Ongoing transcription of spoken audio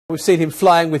We've seen him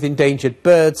flying with endangered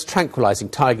birds, tranquilising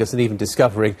tigers and even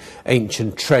discovering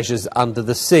ancient treasures under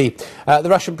the sea. The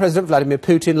Russian President Vladimir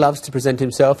Putin loves to present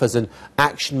himself as an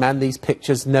action man. These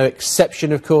pictures, no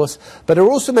exception of course, but are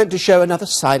also meant to show another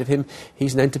side of him.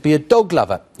 He's known to be a dog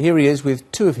lover. Here he is with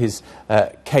two of his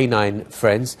canine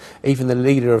friends. Even the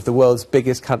leader of the world's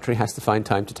biggest country has to find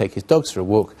time to take his dogs for a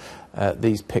walk.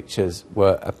 These pictures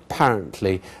were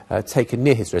apparently taken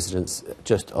near his residence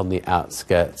just on the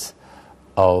outskirts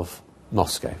of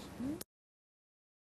Moscow.